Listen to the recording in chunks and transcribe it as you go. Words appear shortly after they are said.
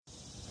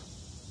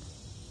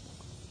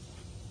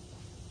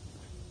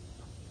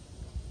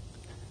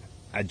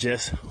I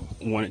just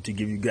wanted to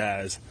give you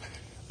guys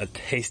a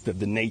taste of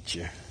the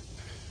nature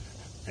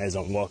as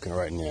I'm walking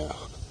right now.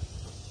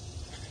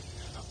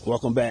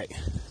 Welcome back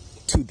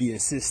to the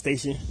Insist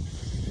Station.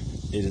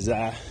 It is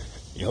I,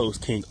 your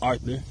host, King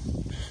Arthur.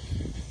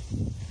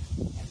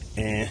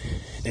 And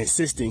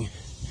insisting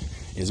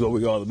is what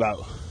we're all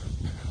about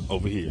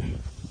over here.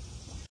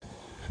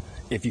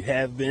 If you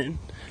have been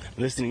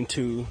listening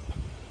to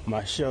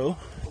my show,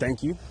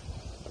 thank you.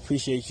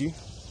 Appreciate you.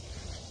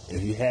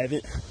 If you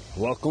haven't,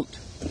 welcome.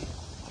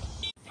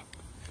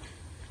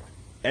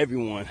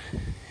 Everyone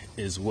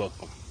is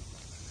welcome.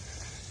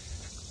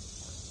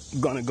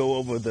 I'm gonna go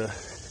over the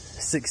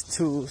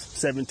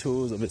 7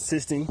 tools of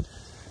insisting.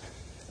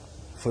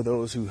 For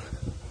those who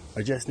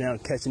are just now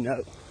catching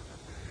up,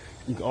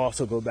 you can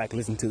also go back and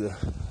listen to the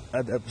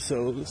other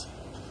episodes.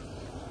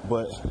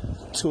 But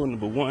tool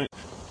number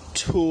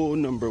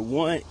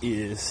one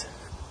is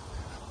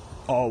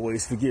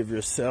always forgive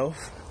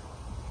yourself.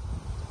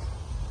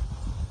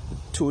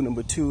 Tool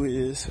number 2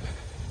 is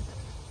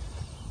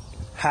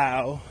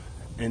how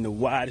and the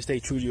why to stay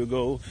true to your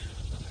goals.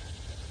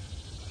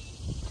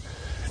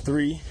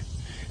 3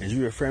 is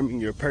reaffirming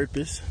your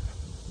purpose.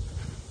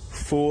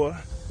 4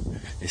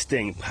 is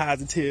staying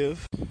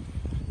positive.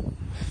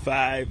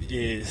 5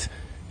 is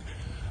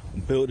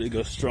building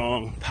a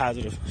strong,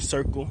 positive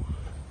circle.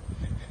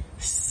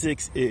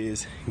 6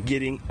 is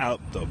getting out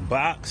the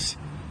box.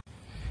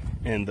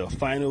 And the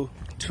final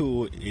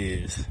tool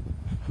is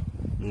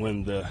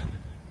when the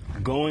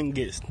going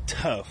gets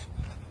tough,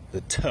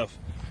 the tough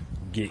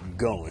get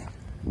going.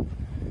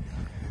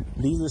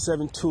 These are the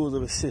 7 tools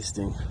of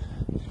insisting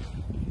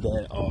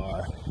that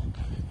are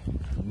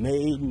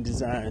made and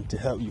designed to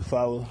help you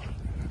follow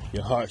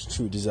your heart's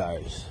true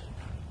desires.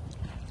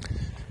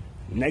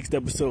 Next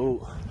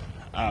episode,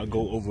 I'll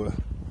go over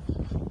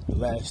the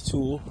last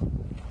tool.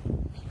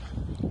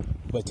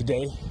 But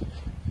today,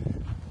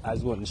 I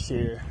just wanted to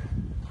share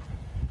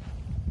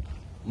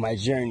my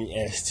journey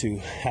as to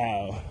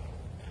how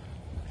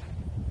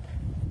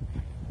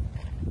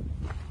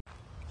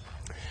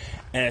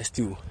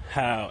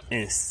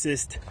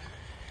insisting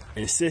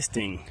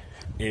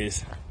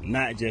is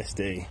not just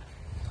a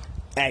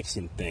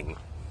action thing.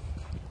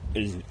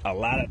 It's a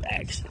lot of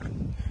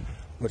action,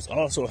 but it's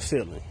also a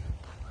feeling.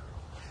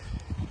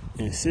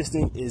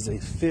 Insisting is a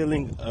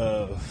feeling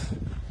of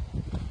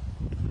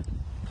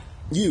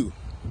you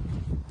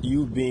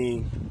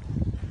being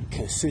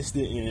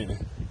consistent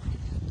in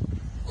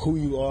who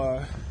you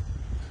are,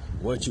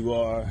 what you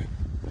are,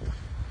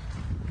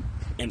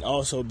 and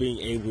also being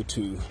able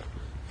to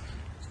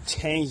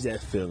change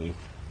that feeling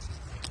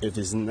if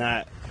it's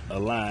not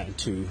aligned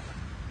to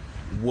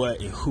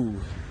what and who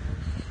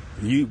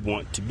you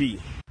want to be.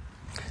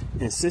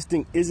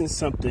 Insisting isn't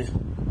something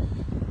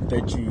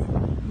that you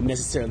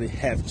necessarily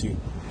have to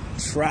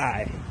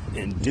try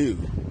and do.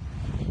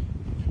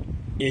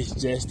 It's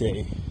just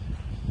a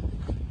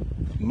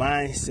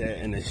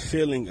mindset and a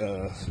feeling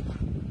of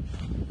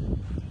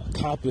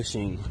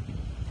accomplishing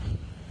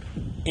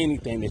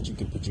anything that you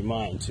can put your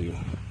mind to.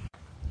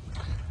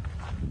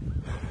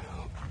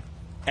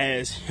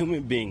 As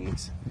human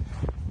beings,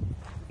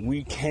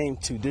 we came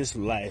to this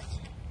life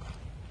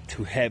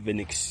to have an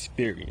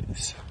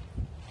experience.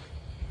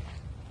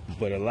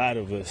 But a lot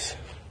of us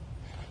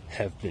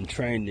have been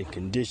trained and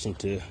conditioned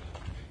to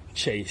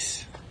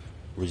chase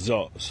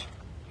results.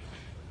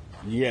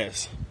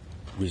 Yes,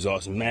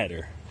 results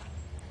matter.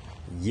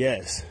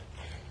 Yes,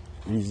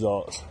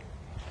 results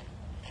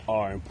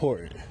are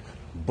important.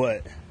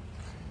 But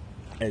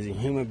as a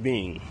human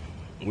being,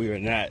 we are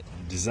not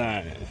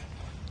designed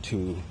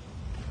to,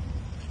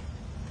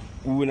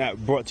 we were not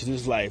brought to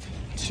this life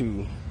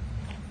to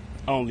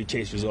only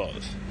chase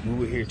results. We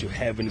were here to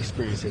have an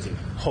experience as a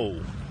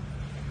whole.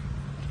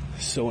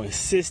 So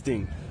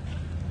insisting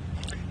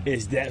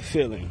is that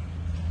feeling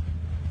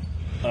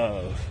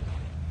of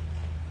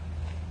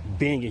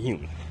being a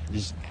human,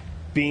 just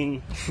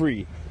being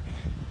free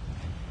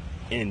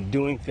and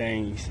doing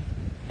things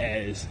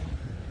as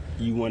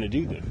you want to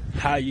do them,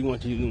 how you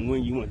want to do them,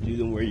 when you want to do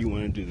them, where you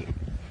want to do them.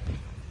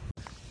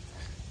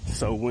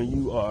 So when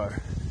you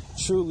are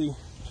truly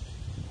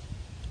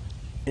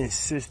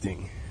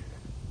insisting,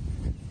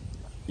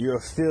 your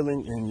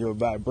feeling and your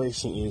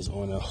vibration is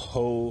on a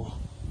whole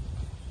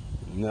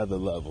another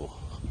level.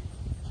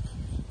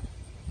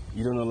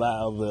 You don't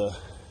allow the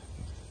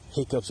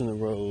hiccups in the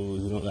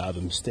road, you don't allow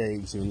the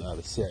mistakes, you don't allow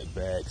the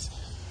setbacks,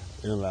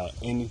 you don't allow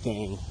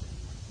anything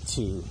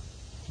to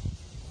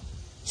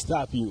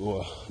stop you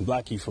or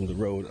block you from the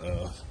road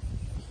of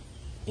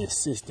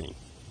insisting.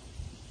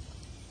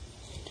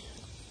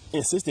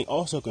 Insisting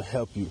also can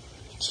help you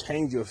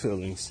change your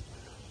feelings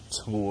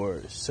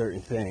toward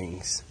certain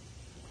things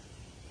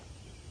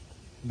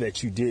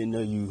that you didn't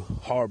know you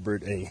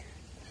harbored a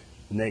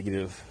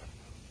negative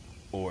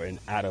or an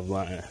out of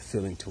line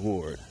feeling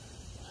toward.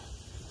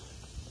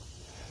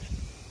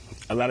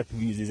 A lot of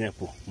people use the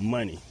example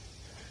money.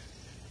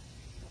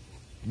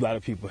 A lot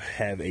of people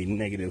have a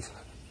negative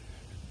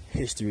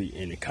history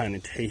and a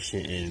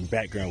connotation and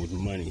background with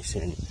money,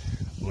 saying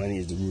money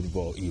is the root of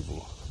all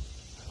evil.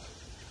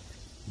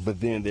 But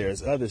then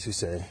there's others who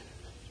say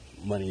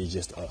money is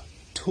just a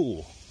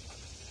tool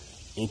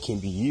and can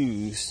be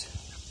used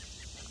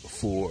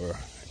for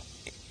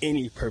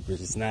any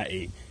purpose. It's not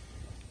a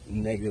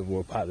negative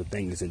or positive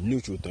thing. It's a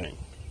neutral thing.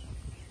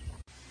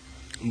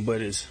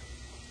 But it's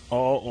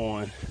all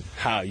on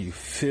how you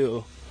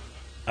feel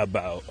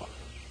about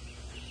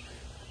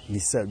the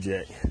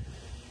subject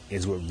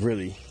is what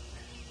really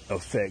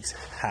affects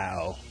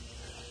how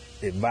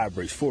it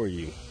vibrates for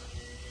you.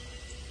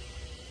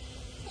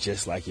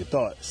 Just like your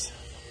thoughts.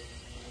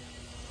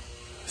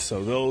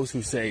 So those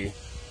who say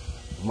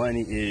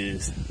money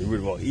is the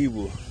root of all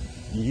evil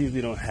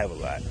usually don't have a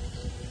lot.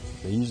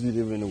 They usually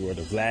live in a world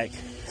of lack,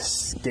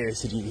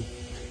 scarcity,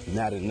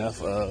 not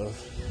enough of.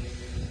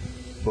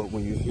 But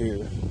when you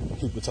hear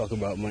people talk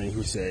about money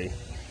who say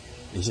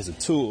it's just a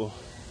tool,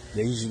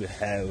 they usually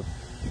have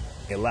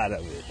a lot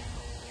of it.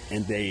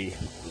 And they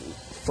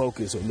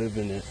focus or live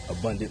in an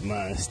abundant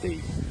mind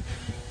state,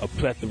 a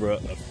plethora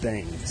of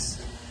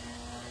things.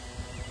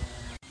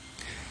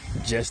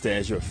 Just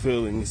as your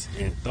feelings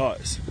and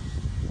thoughts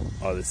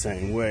are the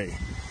same way.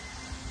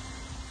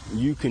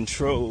 You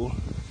control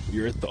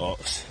your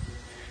thoughts,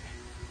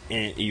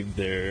 and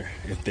either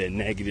if they're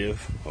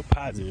negative or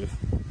positive,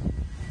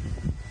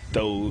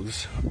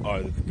 those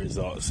are the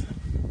results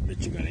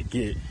that you're going to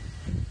get.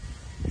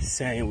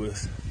 Same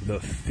with the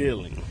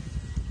feeling.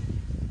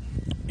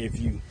 If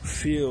you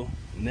feel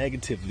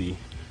negatively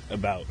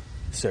about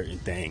certain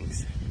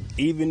things,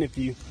 even if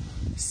you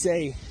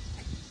say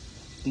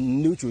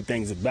neutral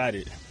things about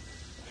it,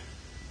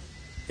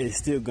 it's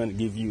still going to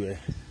give you a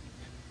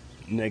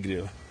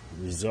negative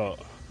result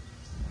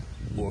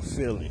or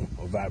feeling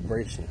or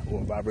vibration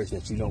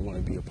that you don't want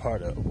to be a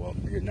part of or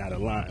you're not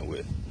aligned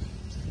with.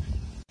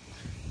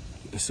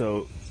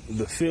 So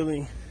the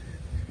feeling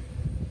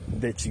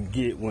that you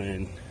get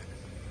when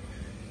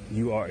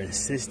you are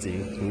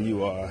insisting, when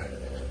you are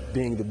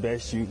being the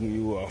best you, when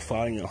you are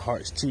following your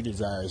heart's true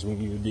desires, when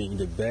you're being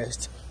the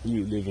best,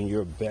 you living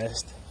your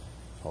best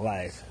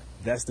life,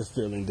 that's the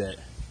feeling that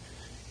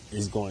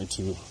is going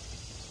to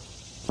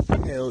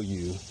propel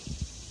you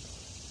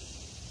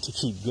to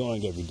keep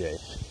going every day,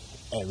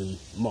 every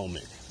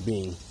moment,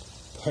 being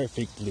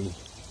perfectly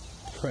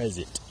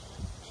present.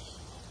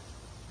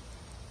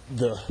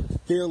 The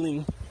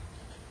feeling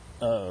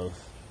of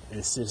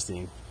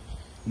insisting,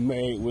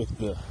 married with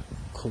the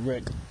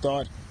correct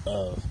thought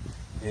of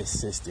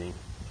insisting,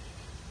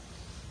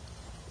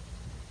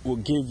 will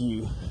give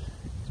you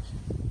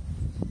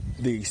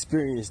the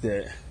experience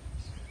that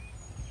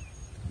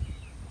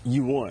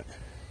you want.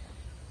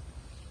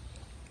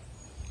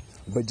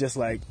 But just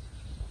like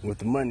with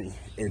the money,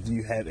 if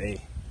you have a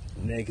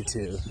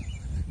negative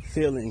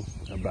feeling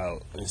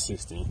about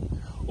insisting,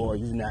 or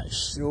you're not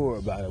sure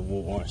about it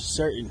or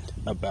uncertain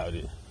about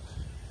it,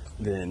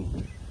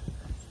 then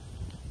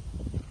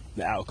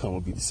the outcome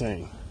will be the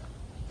same.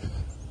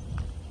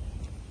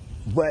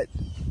 But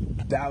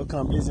the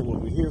outcome isn't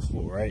what we're here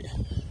for, right?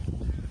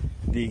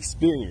 The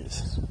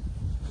experience.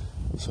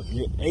 So if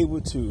you're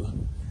able to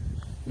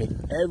make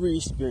every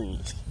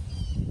experience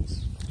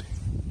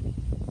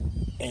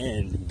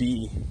and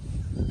be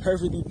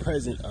perfectly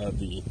present of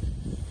the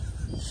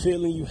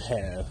feeling you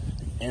have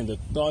and the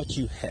thought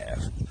you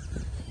have,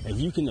 if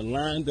you can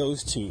align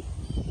those two,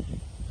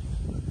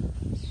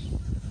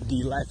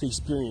 the life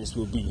experience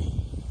will be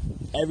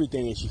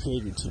everything that you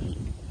created to be.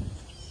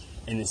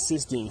 And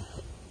insisting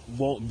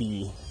won't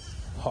be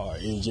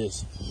hard. It'll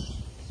just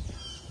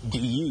be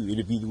you.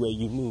 It'll be the way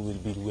you move.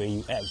 It'll be the way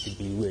you act. It'll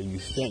be the way you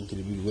think.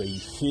 It'll be the way you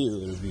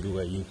feel. It'll be the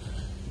way you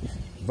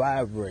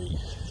vibrate.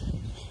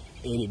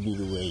 It'll be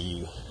the way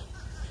you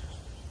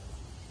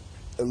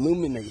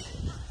illuminate.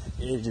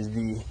 It'll just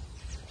be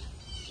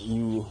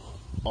you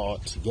all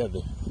together.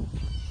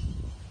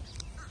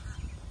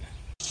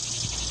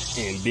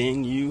 And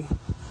being you,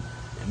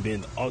 and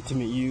being the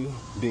ultimate you,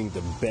 being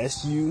the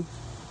best you,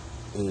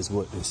 is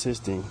what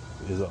insisting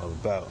is all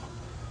about.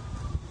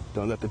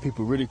 Don't let the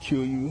people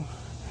ridicule you,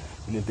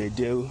 and if they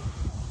do,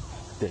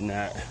 they're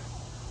not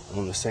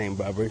on the same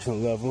vibrational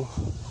level.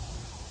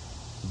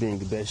 Being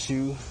the best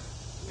you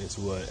is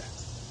what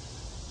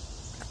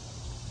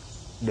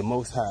the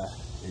Most High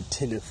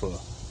intended for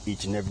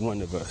each and every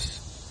one of us.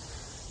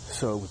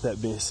 So with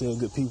that being said,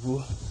 good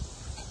people,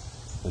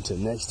 until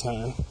next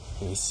time,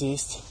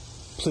 insist,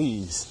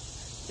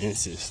 please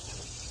insist.